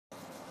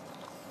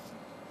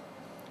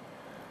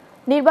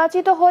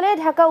নির্বাচিত হলে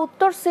ঢাকা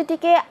উত্তর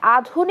সিটিকে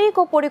আধুনিক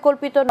ও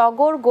পরিকল্পিত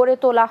নগর গড়ে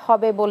তোলা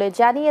হবে বলে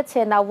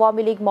জানিয়েছেন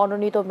আওয়ামী লীগ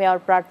মনোনীত মেয়র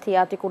প্রার্থী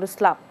আতিকুল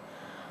ইসলাম।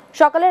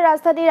 সকালে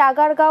রাজধানীর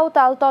আগারগাঁও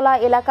তালতলা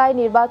এলাকায়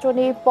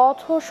নির্বাচনী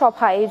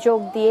পথসভায় যোগ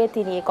দিয়ে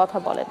তিনি কথা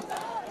বলেন।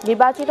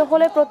 নির্বাচিত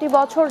হলে প্রতি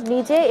বছর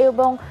নিজে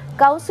এবং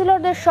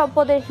কাউন্সিলরদের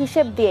সম্পদের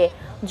হিসেব দিয়ে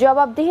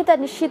জবাবদিহিতা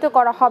নিশ্চিত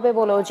করা হবে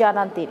বলেও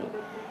জানান তিনি।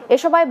 এ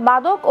সময়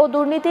মাদক ও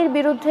দুর্নীতির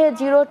বিরুদ্ধে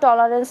জিরো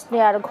টলারেন্স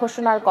নেয়ার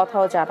ঘোষণার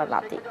কথাও জানান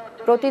আতি।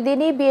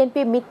 প্রতিদিনই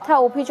বিএনপি মিথ্যা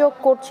অভিযোগ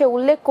করছে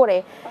উল্লেখ করে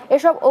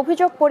এসব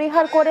অভিযোগ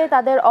পরিহার করে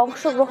তাদের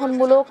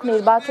অংশগ্রহণমূলক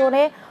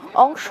নির্বাচনে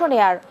অংশ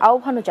নেয়ার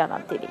আহ্বানও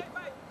জানান তিনি।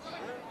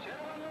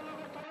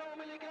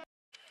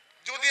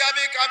 যদি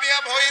আমি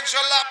কামিয়াব হই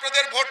ইনশাআল্লাহ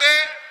আপনাদের ভোটে,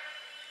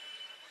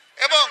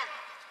 এবং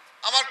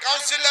আমার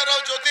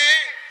কাউন্সিলররাও যদি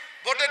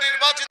ভোটে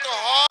নির্বাচিত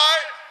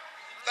হয়,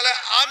 তাহলে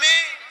আমি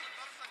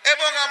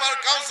এবং আমার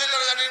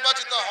কাউন্সিলররা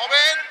নির্বাচিত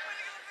হবেন,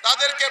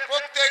 তাদেরকে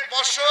প্রত্যেক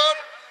বছর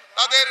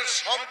তাদের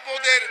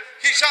সম্পদের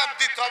হিসাব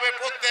দিতে হবে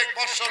প্রত্যেক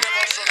বছরে।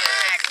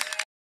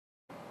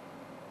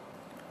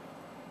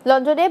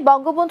 লন্ডনে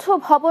বঙ্গবন্ধু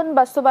ভবন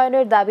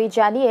বাস্তবায়নের দাবি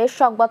জানিয়ে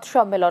সংবাদ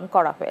সম্মেলন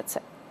করা হয়েছে।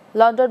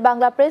 লন্ডন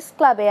বাংলা প্রেস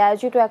ক্লাবে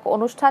আয়োজিত এক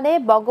অনুষ্ঠানে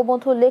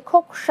বঙ্গবন্ধু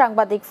লেখক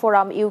সাংবাদিক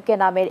ফোরাম ইউকে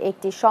নামের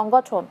একটি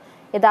সংগঠন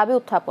এ দাবি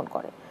উত্থাপন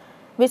করে।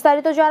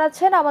 বিস্তারিত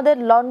জানাচ্ছেন আমাদের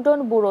London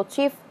bureau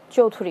chief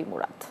Chowdhury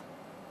Murad.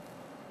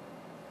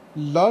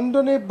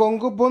 লন্ডনে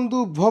বঙ্গবন্ধু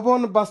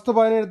ভবন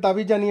বাস্তবায়নের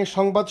দাবি জানিয়ে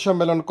সংবাদ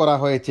সম্মেলন করা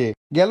হয়েছে।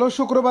 গেল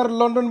শুক্রবার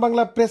লন্ডন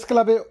বাংলা প্রেস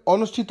ক্লাবে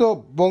অনুষ্ঠিত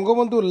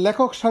বঙ্গবন্ধু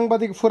লেখক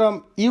সাংবাদিক ফোরাম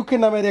ইউকে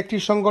নামের একটি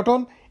সংগঠন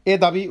এ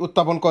দাবি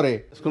উত্থাপন করে।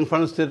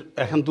 কনফারেন্সের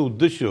একান্ত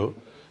উদ্দেশ্য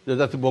যে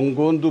যাতে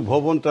বঙ্গবন্ধু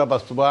ভবনটা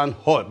বাস্তবায়ন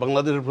হয়,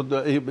 বাংলাদেশের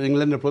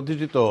ইংল্যান্ডে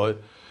প্রতিষ্ঠিত হয়,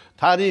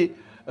 তারই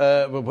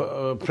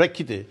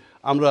প্রেক্ষিতে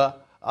আমরা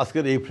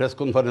আজকের এই প্রেস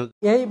কনফারেন্স।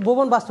 এই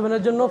ভবন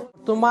বাস্তবায়নের জন্য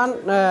বর্তমান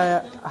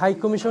হাই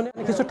কমিশনে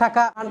কিছু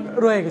টাকা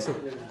রয়ে গেছে,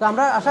 তো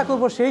আমরা আশা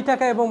করব সেই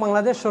টাকা এবং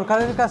বাংলাদেশ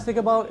সরকারের কাছ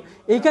থেকে বা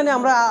এইখানে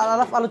আমরা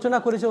আলোচনা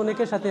করেছি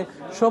অনেকের সাথে,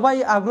 সবাই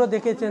আগ্রহ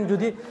দেখেছেন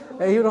যদি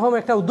এইরকম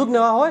একটা উদ্যোগ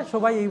নেওয়া হয়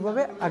সবাই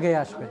এইভাবে আগে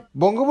আসবে।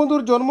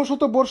 বঙ্গবন্ধুর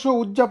জন্মশতবর্ষ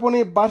উদযাপনে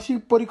বার্ষিক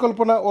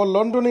পরিকল্পনা ও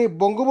লন্ডনে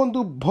বঙ্গবন্ধু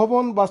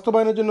ভবন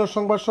বাস্তবায়নের জন্য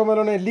সংবাদ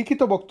সম্মেলনে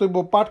লিখিত বক্তব্য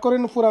পাঠ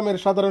করেন ফোরামের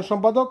সাধারণ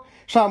সম্পাদক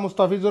শাহ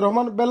মুস্তাফিজুর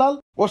রহমান বেলাল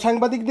ও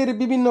সাংবাদিকদের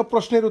বিভিন্ন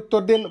প্রশ্নের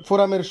উত্তর দেন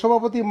ফোরামের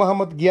সভাপতি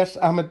মোহাম্মদ গিয়াস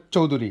আহমেদ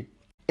চৌধুরী।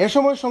 এ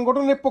সময়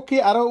সংগঠনের পক্ষে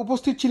আরও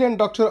উপস্থিত ছিলেন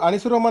ডক্টর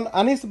আনিসুর রহমান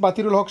আনিস,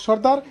 বাতিরুল হক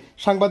সর্দার,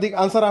 সাংবাদিক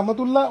আনসার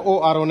আহমদুল্লাহ ও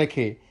আর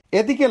অনেকে।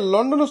 এদিকে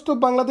লন্ডনস্থ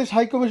বাংলাদেশ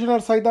হাই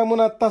কমিশনার সাইদা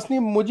মুনা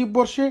তাসনিম মুজিব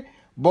বর্ষে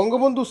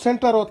বঙ্গবন্ধু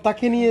সেন্টার ও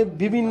তাকে নিয়ে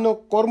বিভিন্ন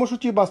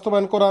কর্মসূচি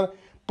বাস্তবায়ন করার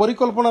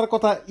পরিকল্পনার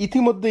কথা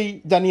ইতিমধ্যেই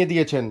জানিয়ে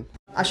দিয়েছেন।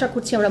 আশা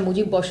করছি আমরা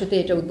মুজিব বর্ষতে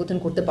এটা উদ্বোধন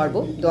করতে পারবো,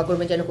 দোয়া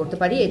করবেন যেন করতে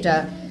পারি। এটা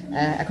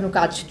এখনো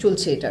কাজ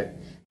চলছে। এটার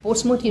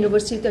পোর্টসমাউথ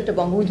ইউনিভার্সিটিতে একটা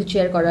বঙ্গবন্ধু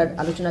চেয়ার করার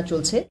আলোচনা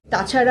চলছে।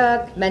 তাছাড়া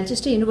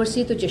ম্যানচেস্টার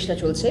ইউনিভার্সিটিতে চেষ্টা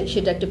চলছে,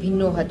 সেটা একটা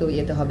ভিন্ন হয়তো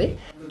ইয়েতে হবে।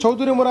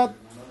 Chowdhury Murad,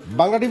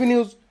 Bangla TV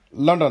news,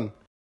 London.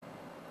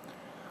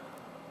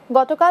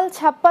 গতকাল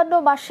 56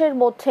 মাসের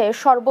মধ্যে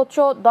সর্বোচ্চ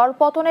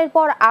দরপতনের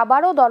পর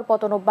আবারও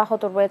দরপতন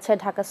অব্যাহত রয়েছে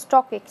ঢাকা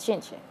স্টক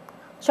এক্সচেঞ্জে।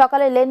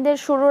 সকালে লেনদেন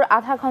শুরুর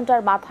আধা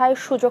ঘন্টার মাথায়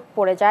সূচক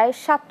পড়ে যায়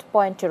 7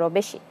 পয়েন্টেরও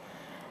বেশি।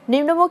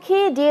 নিম্নমুখী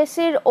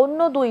ডিএসসির অন্য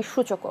দুই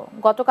সূচকও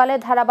গতকালের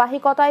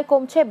ধারাবাহিকতায়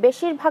কমছে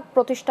বেশিরভাগ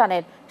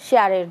প্রতিষ্ঠানের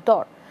শেয়ারের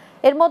দর।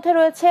 এর মধ্যে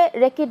রয়েছে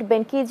Reckitt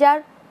Benckiser,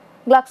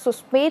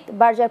 GlaxoSmith,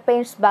 Berger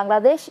Paints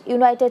Bangladesh,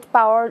 United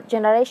power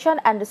generation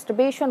and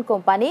distribution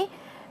company,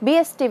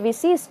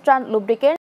 বিএসটিভিসি, eastern lubricant,